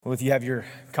Well, if you have your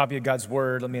copy of God's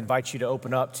Word, let me invite you to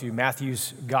open up to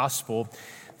Matthew's Gospel,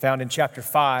 found in chapter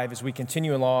 5, as we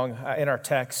continue along in our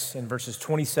text in verses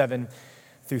 27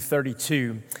 through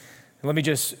 32. And let me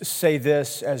just say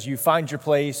this as you find your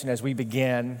place and as we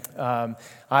begin. I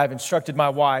have instructed my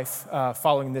wife,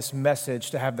 following this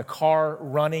message, to have the car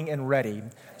running and ready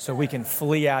so we can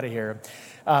flee out of here,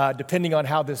 depending on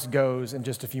how this goes in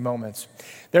just a few moments.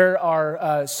 There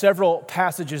are several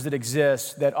passages that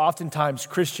exist that oftentimes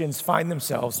Christians find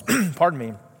themselves,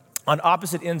 on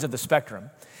opposite ends of the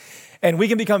spectrum. And we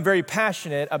can become very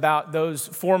passionate about those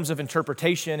forms of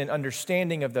interpretation and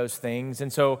understanding of those things.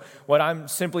 And so what I'm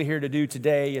simply here to do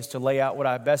today is to lay out what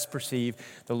I best perceive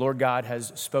the Lord God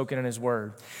has spoken in His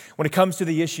Word when it comes to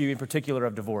the issue in particular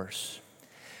of divorce.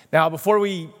 Now, before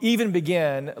we even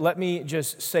begin, let me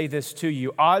just say this to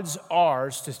you. Odds are,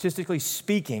 statistically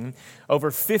speaking, over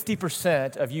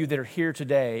 50% of you that are here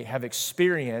today have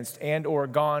experienced and or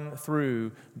gone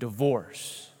through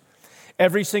divorce.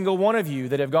 Every single one of you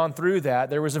that have gone through that,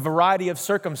 there was a variety of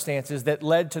circumstances that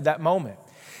led to that moment.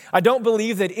 I don't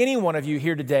believe that any one of you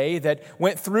here today that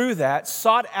went through that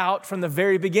sought out from the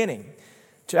very beginning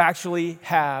to actually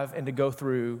have and to go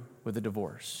through with a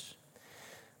divorce.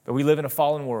 But we live in a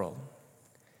fallen world,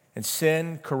 and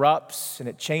sin corrupts and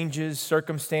it changes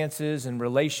circumstances and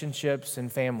relationships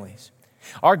and families.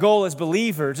 Our goal as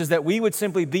believers is that we would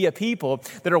simply be a people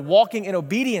that are walking in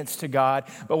obedience to God.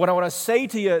 But what I want to say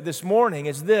to you this morning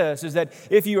is this, is that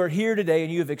if you are here today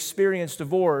and you have experienced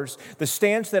divorce, the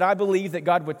stance that I believe that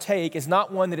God would take is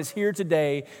not one that is here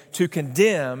today to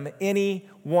condemn any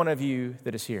one of you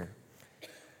that is here.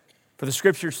 For the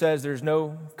Scripture says there's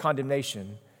no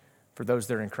condemnation for those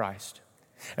that are in Christ.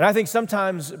 And I think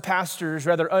sometimes pastors,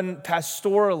 rather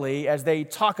unpastorally, as they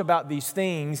talk about these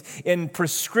things in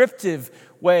prescriptive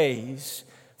ways,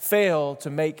 fail to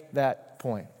make that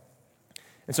point.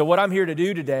 And so what I'm here to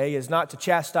do today is not to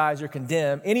chastise or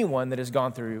condemn anyone that has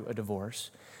gone through a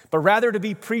divorce, but rather to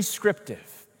be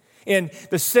prescriptive in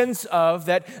the sense of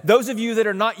that those of you that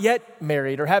are not yet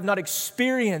married or have not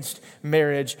experienced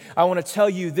marriage, I want to tell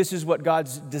you this is what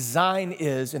God's design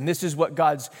is, and this is what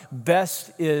God's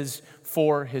best is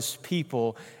for His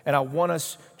people. And I want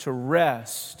us to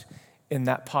rest in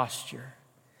that posture.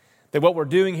 That what we're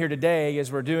doing here today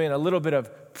is we're doing a little bit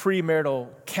of premarital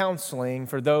counseling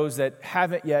for those that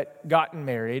haven't yet gotten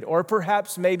married, or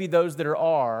perhaps maybe those that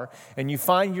are, and you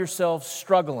find yourself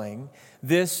struggling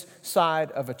this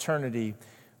side of eternity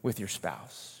with your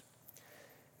spouse.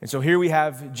 And so here we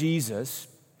have Jesus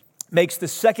makes the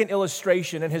second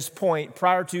illustration in his point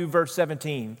prior to verse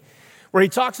 17, where he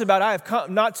talks about, I have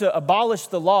come not to abolish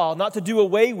the law, not to do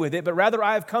away with it, but rather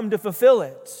I have come to fulfill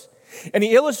it. And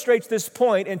he illustrates this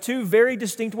point in two very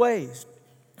distinct ways.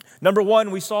 Number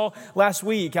one, we saw last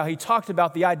week how he talked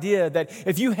about the idea that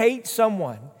if you hate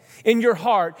someone in your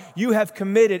heart, you have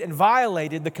committed and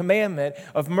violated the commandment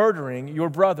of murdering your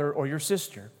brother or your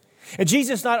sister. And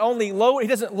Jesus not only he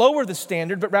doesn't lower the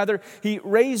standard, but rather he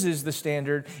raises the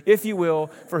standard, if you will,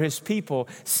 for his people,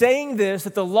 saying this,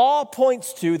 that the law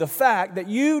points to the fact that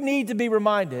you need to be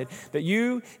reminded that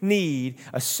you need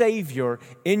a Savior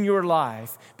in your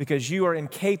life because you are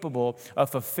incapable of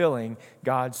fulfilling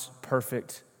God's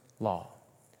perfect law.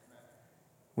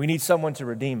 We need someone to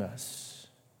redeem us.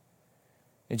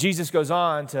 And Jesus goes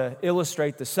on to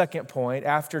illustrate the second point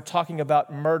after talking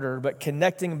about murder, but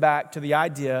connecting back to the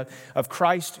idea of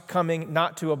Christ coming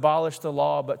not to abolish the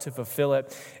law, but to fulfill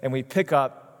it. And we pick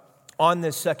up on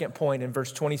this second point in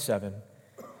verse 27,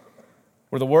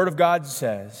 where the Word of God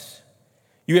says,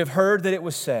 "You have heard that it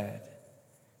was said,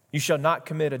 'You shall not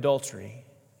commit adultery.'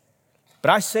 But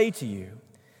I say to you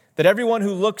that everyone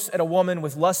who looks at a woman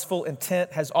with lustful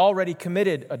intent has already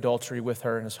committed adultery with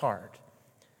her in his heart.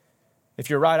 If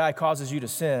your right eye causes you to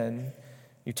sin,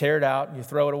 you tear it out and you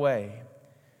throw it away.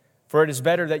 For it is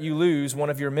better that you lose one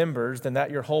of your members than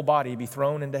that your whole body be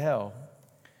thrown into hell.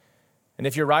 And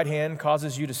if your right hand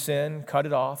causes you to sin, cut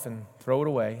it off and throw it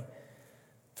away.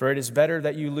 For it is better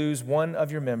that you lose one of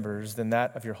your members than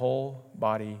that of your whole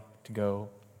body to go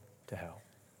to hell."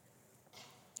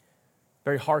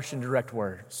 Very harsh and direct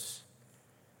words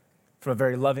from a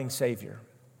very loving Savior,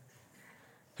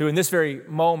 who in this very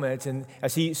moment, and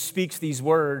as he speaks these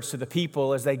words to the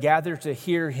people as they gather to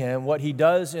hear him, what he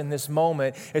does in this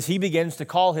moment is he begins to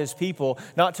call his people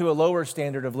not to a lower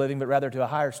standard of living, but rather to a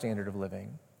higher standard of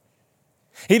living.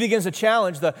 He begins to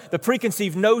challenge the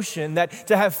preconceived notion that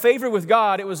to have favor with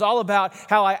God, it was all about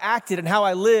how I acted and how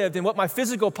I lived and what my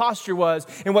physical posture was.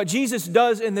 And what Jesus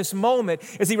does in this moment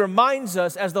is he reminds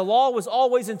us, as the law was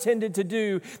always intended to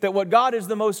do, that what God is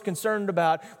the most concerned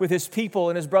about with his people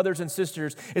and his brothers and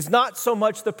sisters is not so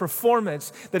much the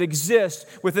performance that exists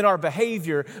within our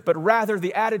behavior, but rather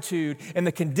the attitude and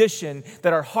the condition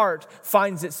that our heart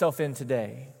finds itself in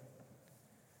today.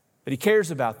 But he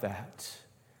cares about that.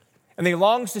 And he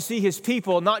longs to see his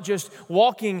people not just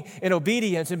walking in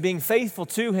obedience and being faithful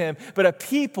to him, but a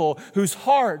people whose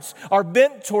hearts are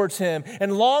bent towards him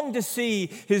and long to see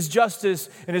his justice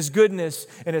and his goodness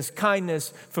and his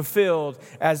kindness fulfilled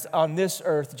as on this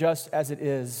earth, just as it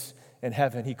is in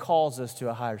heaven. He calls us to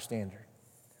a higher standard.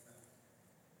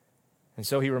 And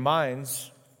so he reminds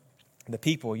the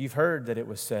people, you've heard that it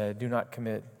was said, do not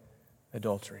commit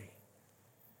adultery.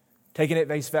 Taken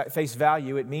at face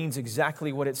value, it means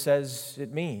exactly what it says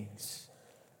it means.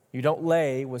 You don't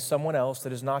lay with someone else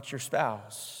that is not your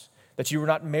spouse, that you were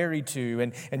not married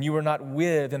to and you were not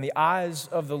with in the eyes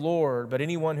of the Lord. But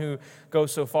anyone who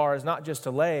goes so far as not just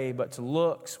to lay, but to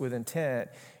looks with intent,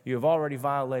 you have already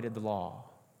violated the law.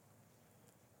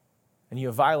 And you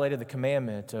have violated the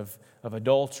commandment of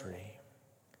adultery.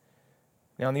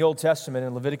 Now, in the Old Testament,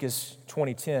 in Leviticus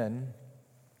 20:10,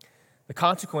 the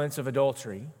consequence of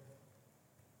adultery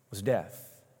was death.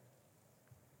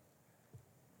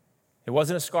 It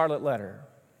wasn't a scarlet letter.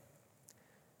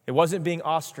 It wasn't being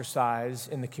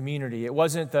ostracized in the community. It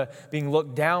wasn't being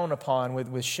looked down upon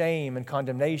with shame and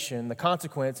condemnation. The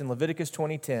consequence in Leviticus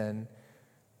 20:10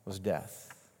 was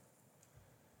death.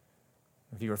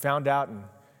 If you were found out and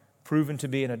proven to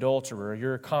be an adulterer,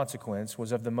 your consequence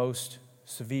was of the most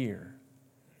severe.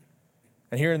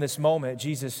 And here in this moment,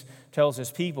 Jesus tells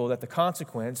his people that the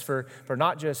consequence for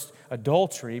not just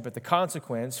adultery, but the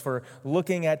consequence for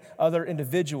looking at other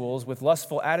individuals with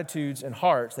lustful attitudes and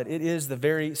hearts, that it is the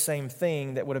very same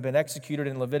thing that would have been executed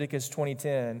in Leviticus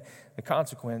 20:10. The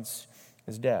consequence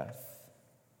is death.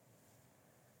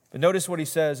 But notice what he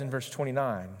says in verse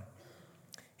 29.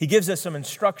 He gives us some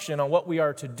instruction on what we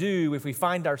are to do if we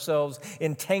find ourselves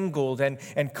entangled and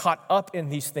caught up in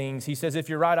these things. He says, if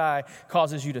your right eye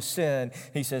causes you to sin,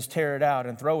 he says, tear it out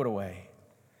and throw it away.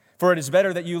 For it is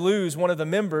better that you lose one of the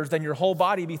members than your whole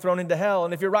body be thrown into hell.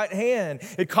 And if your right hand,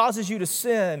 it causes you to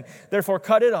sin, therefore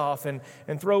cut it off and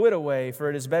throw it away. For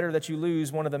it is better that you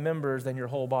lose one of the members than your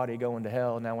whole body go into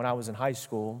hell. Now, when I was in high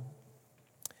school,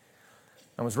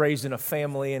 I was raised in a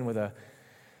family and with a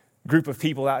group of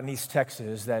people out in East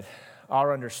Texas that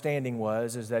our understanding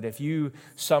is that if you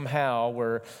somehow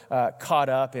were caught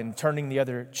up in turning the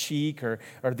other cheek or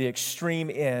the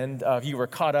extreme end of you were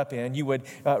caught up in, you would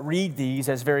read these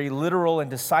as very literal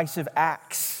and decisive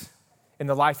acts in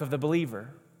the life of the believer.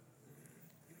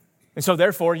 And so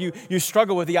therefore, you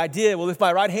struggle with the idea, well, if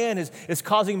my right hand is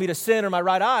causing me to sin or my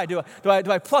right eye, do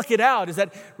I pluck it out? Is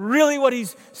that really what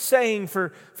he's saying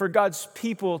for God's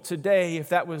people today? If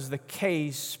that was the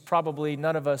case, probably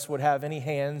none of us would have any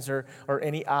hands or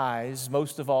any eyes,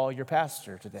 most of all your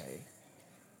pastor today.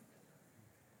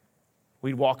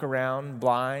 We'd walk around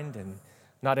blind and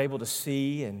not able to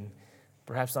see and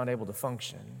perhaps not able to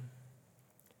function.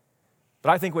 But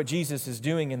I think what Jesus is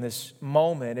doing in this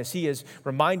moment is he is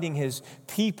reminding his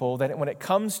people that when it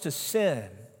comes to sin,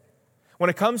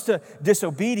 when it comes to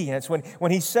disobedience,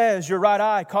 when he says your right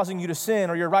eye causing you to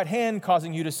sin or your right hand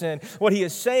causing you to sin, what he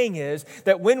is saying is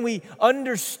that when we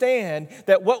understand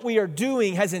that what we are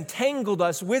doing has entangled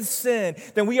us with sin,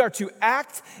 then we are to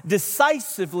act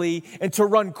decisively and to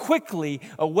run quickly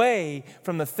away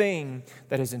from the thing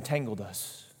that has entangled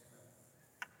us,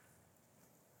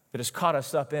 that has caught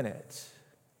us up in it.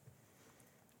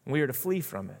 We are to flee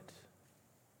from it.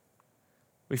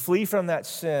 We flee from that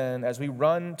sin as we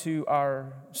run to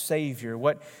our Savior.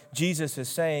 What Jesus is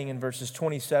saying in verses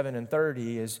 27 and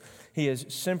 30 is he is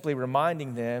simply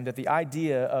reminding them that the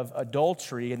idea of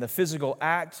adultery and the physical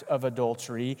act of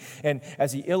adultery, and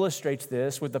as he illustrates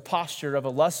this with the posture of a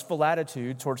lustful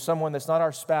attitude towards someone that's not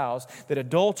our spouse, that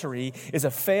adultery is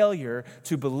a failure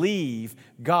to believe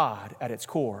God at its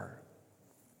core.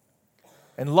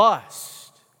 And lust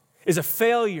is a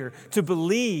failure to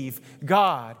believe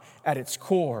God at its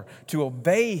core, to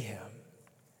obey him,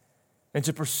 and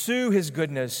to pursue his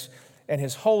goodness and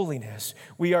his holiness.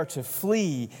 We are to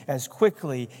flee as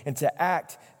quickly and to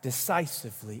act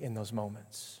decisively in those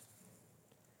moments.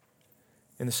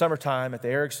 In the summertime at the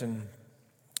Erickson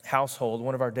household,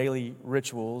 one of our daily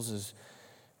rituals is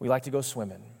we like to go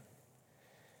swimming.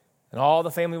 And all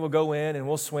the family will go in and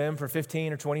we'll swim for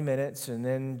 15 or 20 minutes, and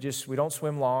then we don't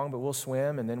swim long, but we'll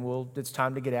swim, and then it's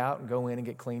time to get out and go in and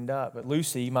get cleaned up. But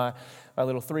Lucy, my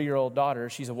little 3-year-old daughter,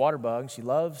 she's a water bug, and she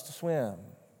loves to swim.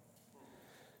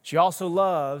 She also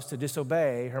loves to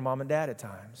disobey her mom and dad at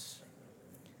times.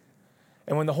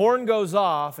 And when the horn goes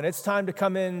off and it's time to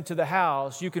come into the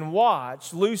house, you can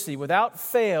watch Lucy without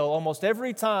fail almost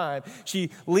every time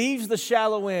she leaves the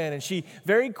shallow end, and she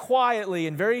very quietly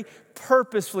and very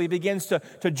purposefully begins to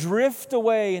drift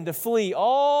away and to flee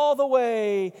all the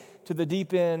way to the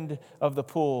deep end of the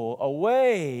pool,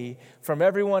 away from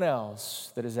everyone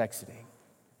else that is exiting.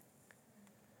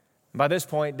 By this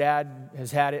point, Dad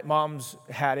has had it, Mom's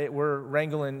had it. We're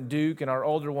wrangling Duke and our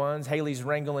older ones. Haley's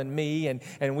wrangling me,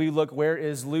 and we look, where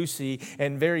is Lucy?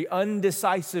 And very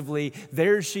undecisively,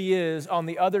 there she is on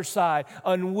the other side,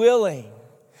 unwilling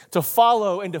to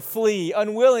follow and to flee,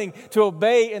 unwilling to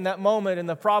obey in that moment. And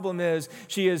the problem is,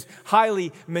 she is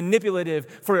highly manipulative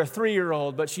for a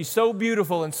 3-year-old, but she's so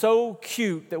beautiful and so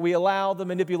cute that we allow the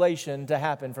manipulation to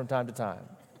happen from time to time.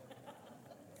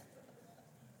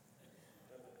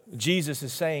 Jesus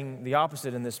is saying the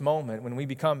opposite in this moment. When we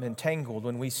become entangled,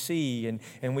 when we see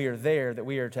and we are there, that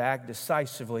we are to act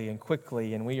decisively and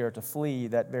quickly, and we are to flee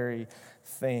that very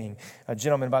thing. A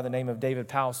gentleman by the name of David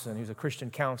Powlison, who's a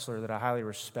Christian counselor that I highly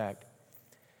respect,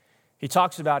 he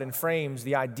talks about and frames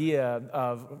the idea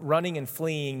of running and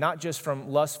fleeing, not just from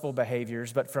lustful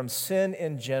behaviors, but from sin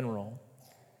in general.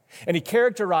 And he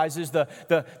characterizes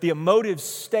the emotive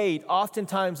state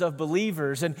oftentimes of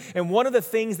believers. And one of the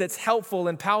things that's helpful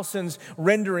in Powlison's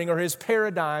rendering or his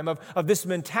paradigm of this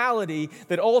mentality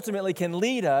that ultimately can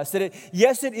lead us, that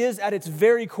yes, it is at its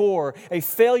very core a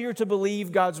failure to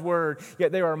believe God's word,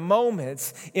 yet there are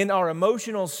moments in our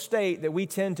emotional state that we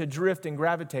tend to drift and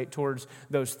gravitate towards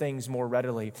those things more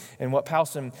readily. And what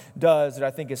Powlison does that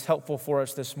I think is helpful for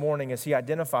us this morning is he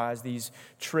identifies these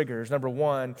triggers. Number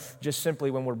one, just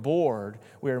simply when we're bored,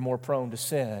 we are more prone to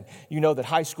sin. You know that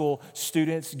high school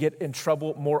students get in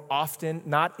trouble more often,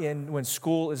 not when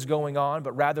school is going on,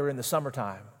 but rather in the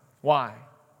summertime. Why?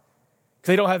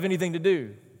 Because they don't have anything to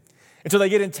do. And so they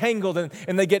get entangled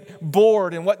and they get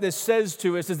bored. And what this says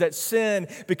to us is that sin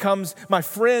becomes my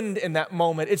friend in that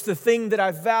moment. It's the thing that I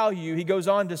value. He goes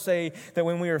on to say that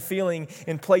when we are feeling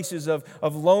in places of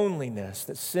loneliness,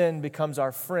 that sin becomes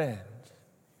our friend.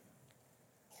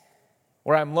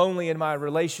 Or I'm lonely in my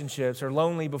relationships, or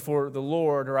lonely before the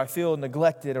Lord, or I feel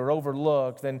neglected or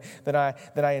overlooked, then I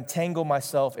entangle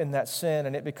myself in that sin,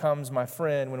 and it becomes my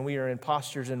friend when we are in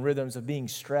postures and rhythms of being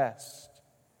stressed.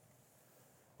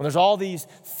 When there's all these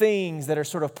things that are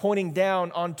sort of pointing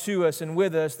down onto us and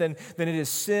with us, then it is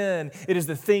sin. It is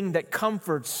the thing that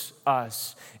comforts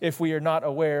us if we are not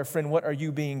aware. Friend, what are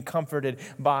you being comforted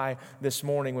by this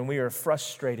morning? When we are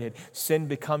frustrated, sin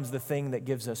becomes the thing that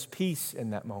gives us peace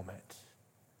in that moment.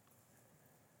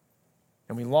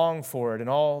 And we long for it in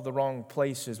all the wrong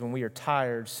places. When we are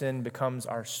tired, sin becomes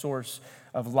our source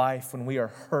of life. When we are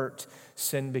hurt,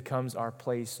 sin becomes our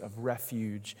place of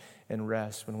refuge and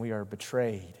rest. When we are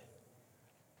betrayed,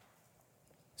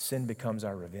 sin becomes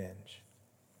our revenge.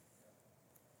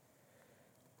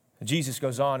 Jesus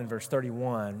goes on in verse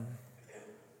 31,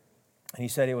 and he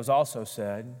said, "It was also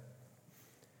said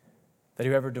that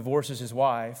whoever divorces his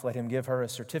wife, let him give her a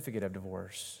certificate of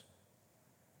divorce.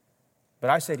 But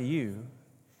I say to you,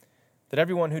 that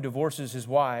everyone who divorces his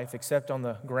wife, except on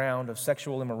the ground of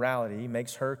sexual immorality,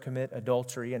 makes her commit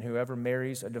adultery, and whoever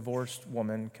marries a divorced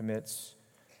woman commits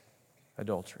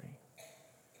adultery."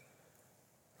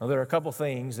 Now, there are a couple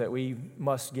things that we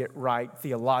must get right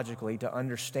theologically to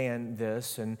understand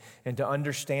this and to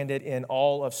understand it in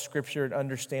all of Scripture. And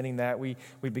understanding that, we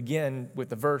begin with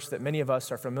the verse that many of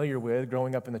us are familiar with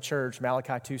growing up in the church,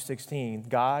 Malachi 2:16.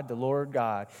 God, the Lord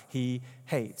God, He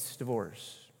hates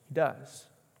divorce. He does.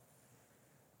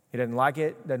 He doesn't like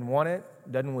it, doesn't want it,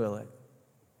 doesn't will it.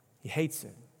 He hates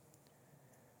it.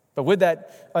 But with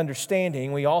that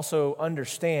understanding, we also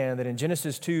understand that in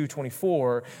Genesis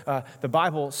 2:24, the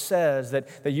Bible says that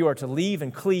you are to leave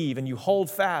and cleave and you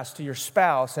hold fast to your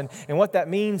spouse. And what that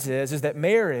means is that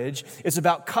marriage is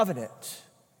about covenant.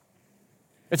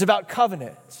 It's about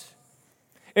covenant.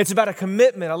 It's about a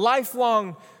commitment, a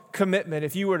lifelong commitment.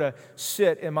 If you were to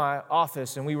sit in my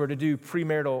office and we were to do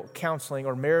premarital counseling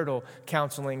or marital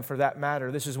counseling for that matter,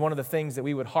 this is one of the things that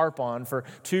we would harp on for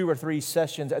 2 or 3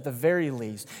 sessions at the very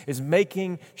least, is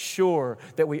making sure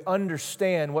that we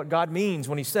understand what God means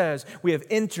when He says we have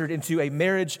entered into a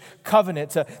marriage covenant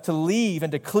to leave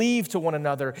and to cleave to one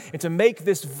another and to make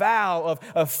this vow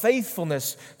of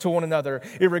faithfulness to one another,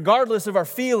 regardless of our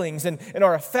feelings and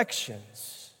our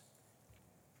affections.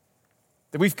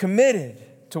 That we've committed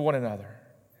to one another.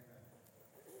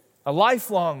 A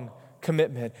lifelong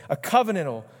commitment, a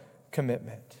covenantal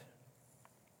commitment.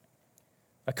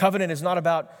 A covenant is not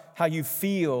about how you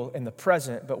feel in the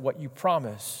present, but what you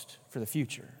promised for the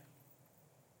future.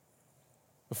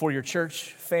 Before your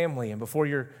church family and before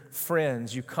your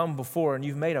friends, you come before and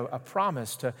you've made a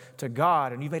promise to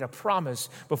God, and you've made a promise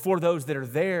before those that are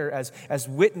there as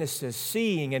witnesses,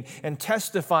 seeing and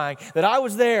testifying that I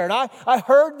was there and I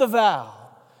heard the vow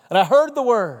and I heard the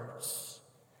words,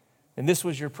 and this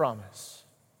was your promise.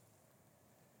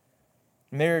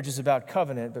 Marriage is about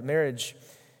covenant, but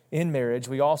in marriage,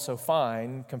 we also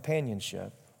find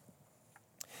companionship.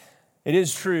 It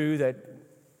is true that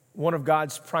one of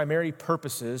God's primary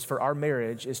purposes for our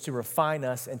marriage is to refine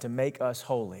us and to make us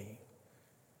holy.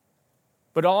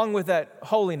 But along with that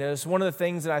holiness, one of the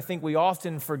things that I think we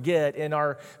often forget in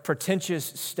our pretentious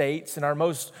states and our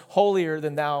most holier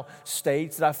than thou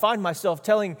states, that I find myself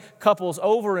telling couples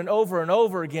over and over and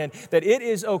over again that it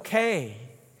is okay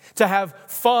to have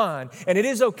fun, and it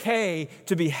is okay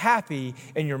to be happy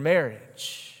in your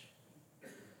marriage.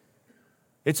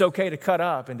 It's okay to cut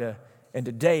up and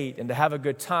to date and to have a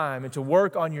good time and to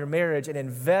work on your marriage and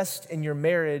invest in your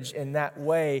marriage in that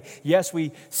way. Yes,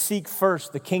 we seek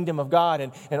first the kingdom of God,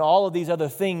 and all of these other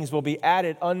things will be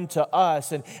added unto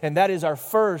us, and that is our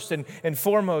first and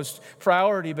foremost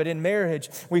priority. But in marriage,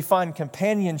 we find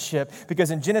companionship because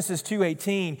in Genesis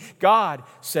 2:18, God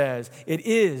says, it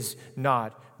is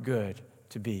not good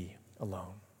to be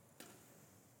alone.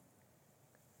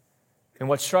 And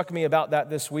what struck me about that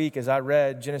this week as I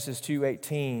read Genesis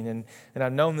 2:18, and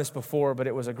I've known this before, but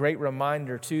it was a great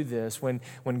reminder to this, when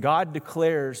God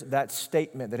declares that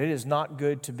statement that it is not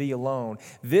good to be alone,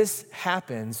 this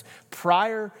happens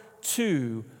prior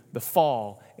to the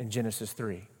fall in Genesis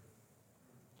 3.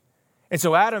 And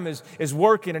so Adam is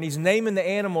working and he's naming the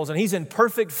animals and he's in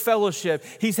perfect fellowship.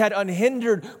 He's had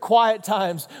unhindered quiet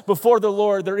times before the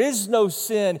Lord. There is no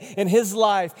sin in his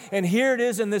life. And here it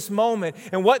is in this moment.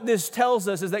 And what this tells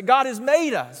us is that God has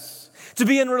made us to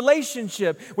be in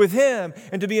relationship with him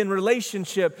and to be in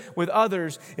relationship with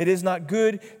others. It is not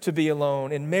good to be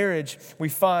alone. In marriage, we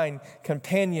find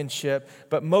companionship,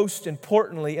 but most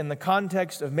importantly, in the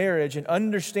context of marriage and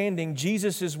understanding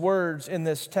Jesus' words in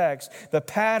this text, the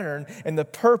pattern and the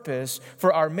purpose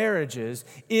for our marriages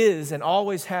is and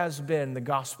always has been the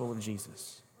gospel of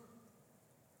Jesus.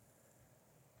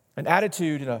 An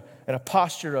attitude and a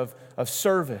posture of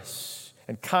service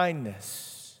and kindness.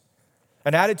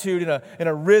 An attitude and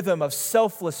a rhythm of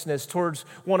selflessness towards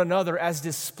one another as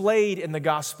displayed in the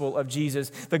gospel of Jesus.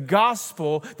 The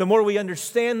gospel, the more we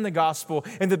understand the gospel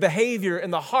and the behavior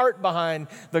and the heart behind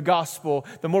the gospel,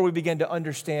 the more we begin to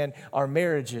understand our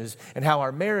marriages and how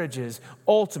our marriages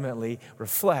ultimately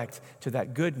reflect to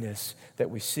that goodness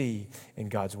that we see in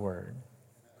God's word.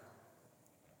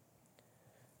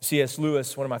 C.S.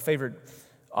 Lewis, one of my favorite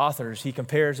authors, he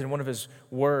compares in one of his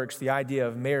works the idea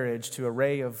of marriage to a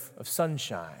ray of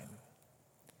sunshine.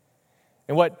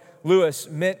 And what Lewis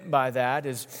meant by that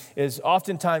is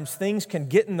oftentimes things can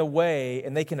get in the way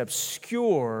and they can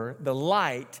obscure the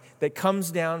light that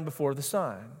comes down before the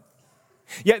sun.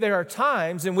 Yet there are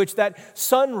times in which that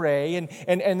sun ray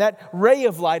and that ray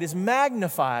of light is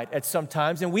magnified at some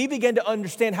times, and we begin to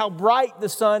understand how bright the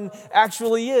sun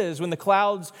actually is when the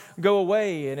clouds go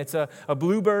away and it's a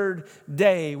bluebird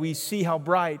day. We see how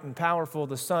bright and powerful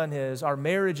the sun is. Our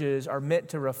marriages are meant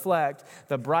to reflect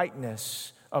the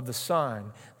brightness of the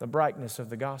sun, the brightness of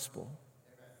the gospel.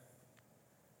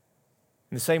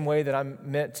 In the same way that I'm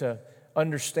meant to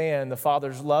understand the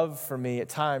Father's love for me at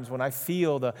times when I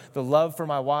feel the love for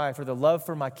my wife or the love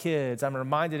for my kids, I'm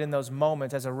reminded in those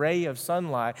moments as a ray of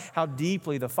sunlight how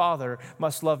deeply the Father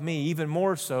must love me, even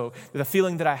more so. The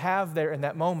feeling that I have there in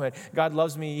that moment, God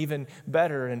loves me even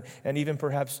better and even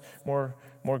perhaps more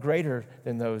greater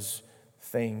than those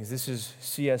things. This is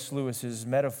C.S. Lewis's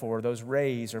metaphor. Those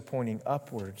rays are pointing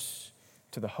upwards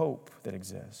to the hope that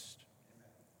exists.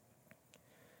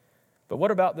 But what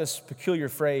about this peculiar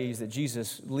phrase that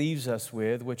Jesus leaves us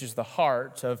with, which is the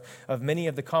heart of many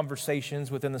of the conversations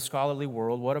within the scholarly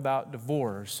world? What about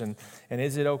divorce? And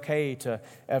is it okay to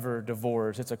ever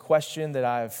divorce? It's a question that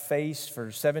I've faced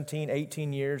for 17,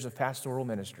 18 years of pastoral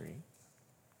ministry.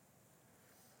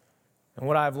 And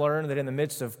what I've learned that in the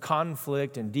midst of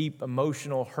conflict and deep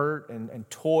emotional hurt and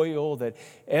toil, that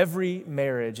every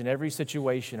marriage and every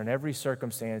situation and every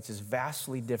circumstance is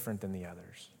vastly different than the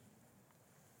others.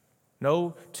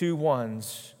 No two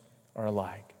ones are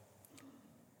alike.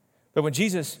 But when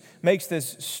Jesus makes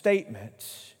this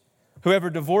statement, whoever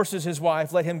divorces his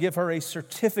wife, let him give her a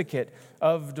certificate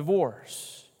of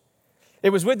divorce. It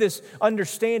was with this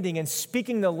understanding and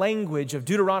speaking the language of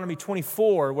Deuteronomy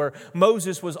 24 where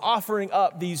Moses was offering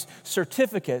up these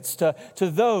certificates to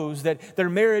those that their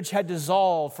marriage had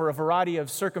dissolved for a variety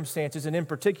of circumstances, and in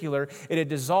particular, it had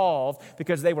dissolved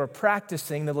because they were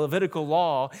practicing the Levitical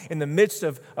law. In the midst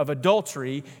of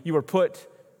adultery, you were put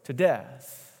to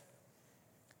death.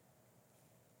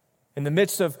 In the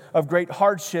midst of great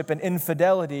hardship and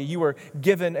infidelity, you were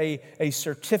given a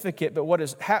certificate. But what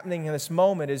is happening in this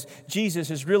moment is Jesus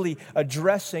is really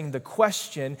addressing the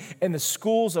question and the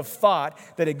schools of thought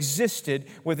that existed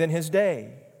within his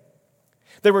day.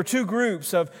 There were two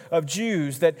groups of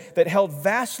Jews that held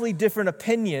vastly different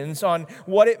opinions on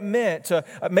what it meant to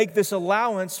make this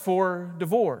allowance for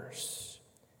divorce.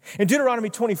 In Deuteronomy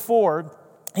 24,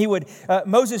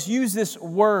 Moses used this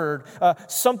word,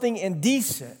 something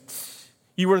indecent.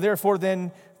 You were therefore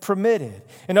then permitted.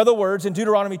 In other words, in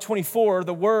Deuteronomy 24,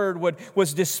 the word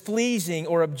was displeasing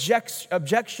or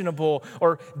objectionable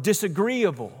or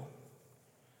disagreeable.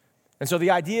 And so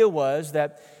the idea was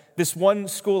that this one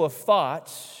school of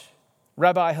thought,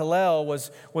 Rabbi Hillel,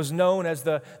 was known as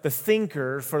the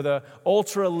thinker for the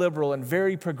ultra-liberal and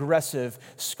very progressive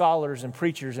scholars and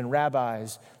preachers and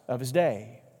rabbis of his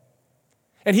day.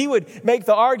 And he would make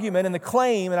the argument and the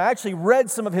claim, and I actually read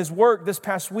some of his work this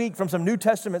past week from some New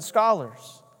Testament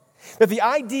scholars, that the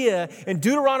idea in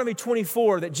Deuteronomy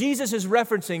 24 that Jesus is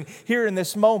referencing here in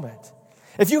this moment,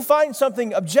 if you find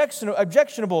something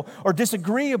objectionable or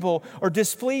disagreeable or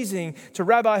displeasing to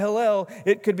Rabbi Hillel,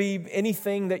 it could be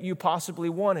anything that you possibly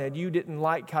wanted. You didn't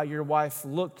like how your wife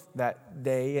looked that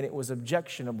day and it was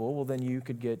objectionable, well, then you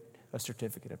could get a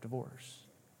certificate of divorce.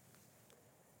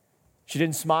 She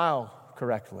didn't smile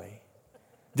correctly,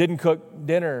 didn't cook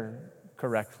dinner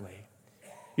correctly.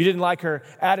 You didn't like her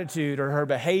attitude or her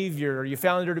behavior, or you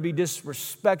found her to be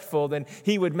disrespectful, then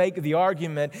he would make the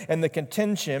argument and the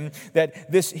contention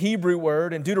that this Hebrew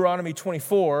word in Deuteronomy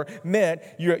 24 meant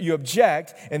you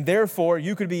object, and therefore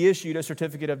you could be issued a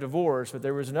certificate of divorce. But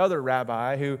there was another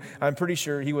rabbi who I'm pretty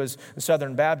sure he was a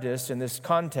Southern Baptist in this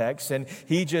context, and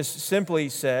he just simply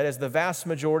said, as the vast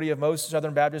majority of most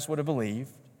Southern Baptists would have believed,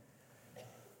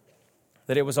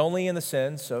 that it was only in the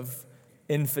sense of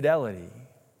infidelity,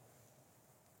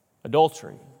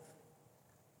 adultery.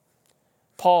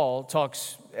 Paul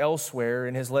talks elsewhere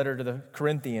in his letter to the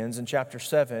Corinthians in chapter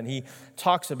 7. He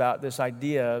talks about this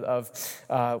idea of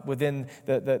within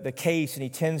the case, and he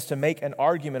tends to make an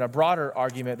argument, a broader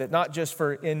argument, that not just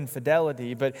for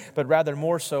infidelity, but rather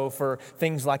more so for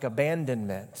things like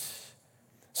abandonment.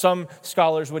 Some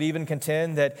scholars would even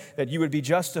contend that you would be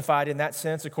justified in that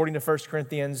sense, according to 1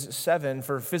 Corinthians 7,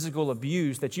 for physical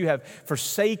abuse, that you have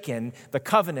forsaken the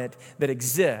covenant that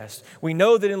exists. We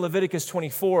know that in Leviticus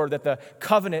 24 that the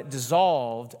covenant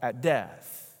dissolved at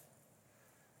death.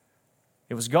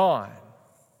 It was gone,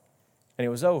 and it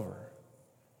was over.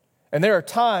 And there are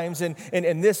times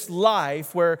in this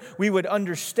life where we would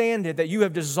understand it, that you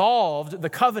have dissolved the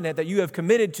covenant that you have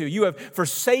committed to. You have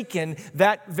forsaken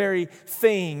that very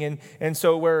thing. And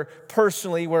so where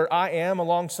I am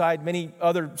alongside many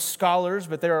other scholars,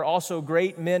 but there are also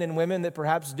great men and women that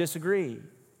perhaps disagree.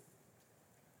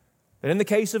 But in the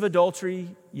case of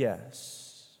adultery,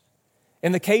 yes.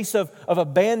 In the case of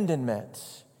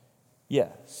abandonment,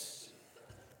 yes.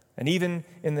 And even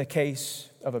in the case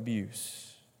of abuse,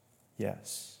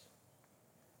 yes.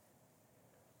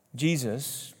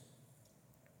 Jesus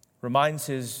reminds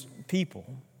his people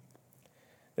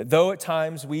that though at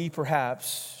times we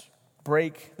perhaps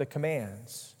break the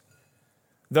commands,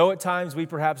 though at times we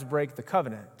perhaps break the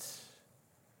covenant,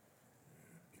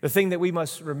 the thing that we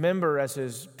must remember as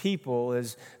his people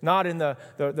is not in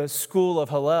the school of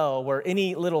Hillel, where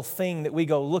any little thing that we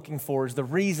go looking for is the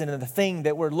reason and the thing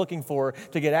that we're looking for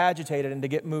to get agitated and to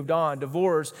get moved on.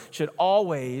 Divorce should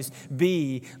always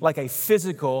be like a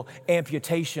physical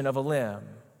amputation of a limb.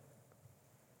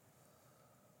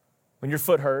 When your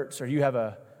foot hurts or you have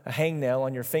a hangnail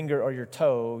on your finger or your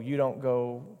toe, you don't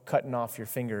go cutting off your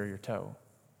finger or your toe.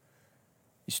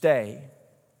 You stay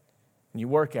and you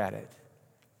work at it.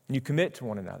 And you commit to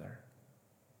one another.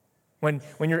 When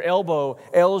your elbow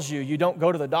ails you, you don't go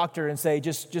to the doctor and say,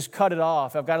 just cut it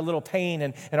off. I've got a little pain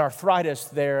and arthritis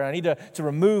there. I need to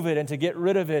remove it and to get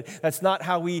rid of it. That's not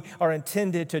how we are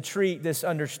intended to treat this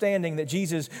understanding that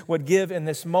Jesus would give in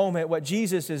this moment. What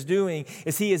Jesus is doing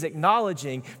is he is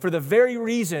acknowledging, for the very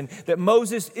reason that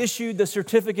Moses issued the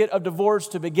certificate of divorce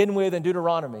to begin with in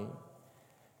Deuteronomy,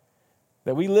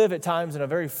 that we live at times in a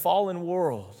very fallen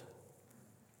world.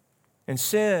 And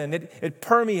sin, it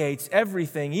permeates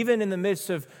everything, even in the midst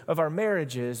of our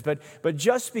marriages. But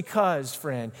just because,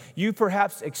 friend, you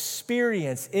perhaps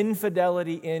experience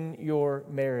infidelity in your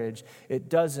marriage, it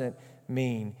doesn't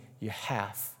mean you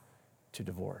have to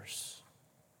divorce.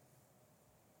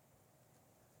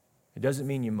 It doesn't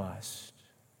mean you must.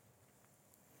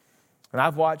 And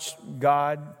I've watched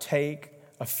God take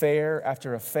affair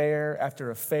after affair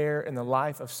after affair in the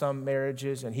life of some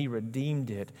marriages, and He redeemed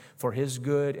it for His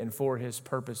good and for His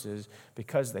purposes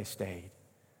because they stayed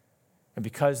and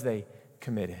because they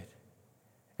committed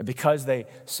and because they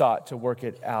sought to work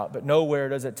it out. But nowhere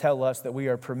does it tell us that we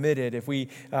are permitted if we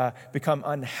become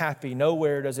unhappy.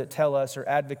 Nowhere does it tell us or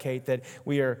advocate that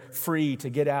we are free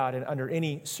to get out and under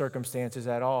any circumstances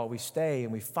at all. We stay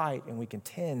and we fight and we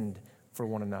contend for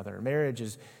one another. Marriage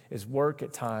is work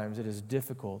at times. It is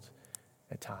difficult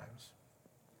at times.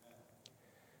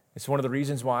 It's one of the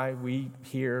reasons why we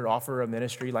here offer a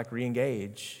ministry like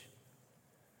Reengage.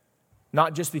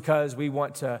 Not just because we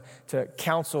want to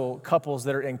counsel couples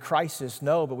that are in crisis,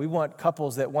 no, but we want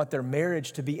couples that want their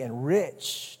marriage to be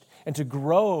enriched and to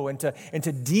grow and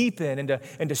to deepen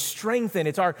and to strengthen.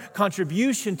 It's our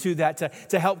contribution to that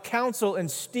to help counsel and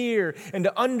steer and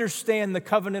to understand the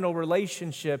covenantal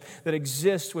relationship that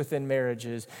exists within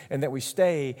marriages, and that we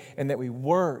stay and that we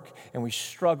work and we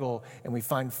struggle and we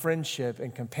find friendship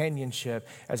and companionship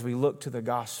as we look to the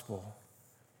gospel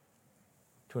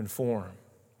to inform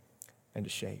and to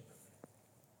shape.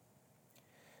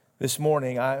 This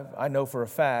morning, I know for a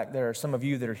fact there are some of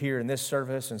you that are here in this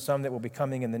service and some that will be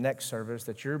coming in the next service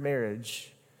that your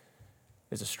marriage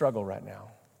is a struggle right now.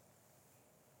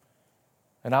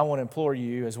 And I want to implore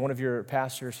you, as one of your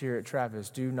pastors here at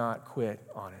Travis, do not quit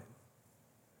on it.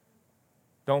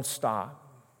 Don't stop.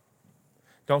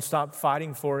 Don't stop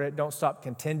fighting for it. Don't stop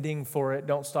contending for it.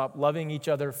 Don't stop loving each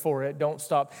other for it. Don't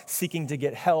stop seeking to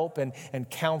get help and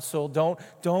counsel.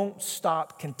 Don't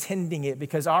stop contending it,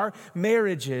 because our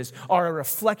marriages are a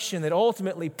reflection that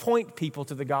ultimately point people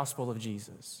to the gospel of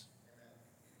Jesus.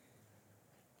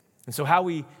 And so how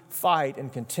we fight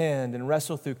and contend and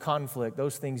wrestle through conflict,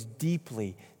 those things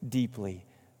deeply, deeply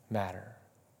matter.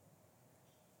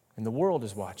 And the world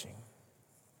is watching.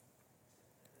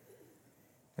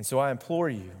 And so I implore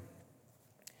you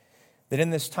that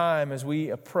in this time, as we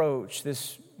approach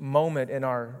this moment in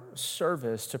our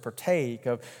service to partake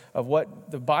of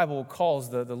what the Bible calls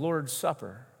the Lord's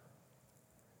Supper,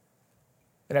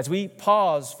 that as we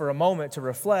pause for a moment to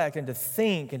reflect and to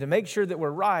think and to make sure that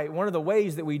we're right, one of the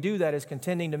ways that we do that is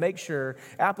contending to make sure,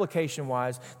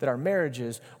 application-wise, that our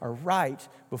marriages are right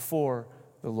before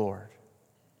the Lord.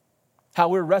 How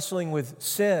we're wrestling with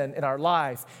sin in our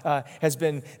life has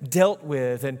been dealt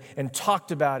with and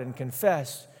talked about and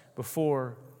confessed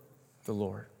before the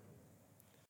Lord.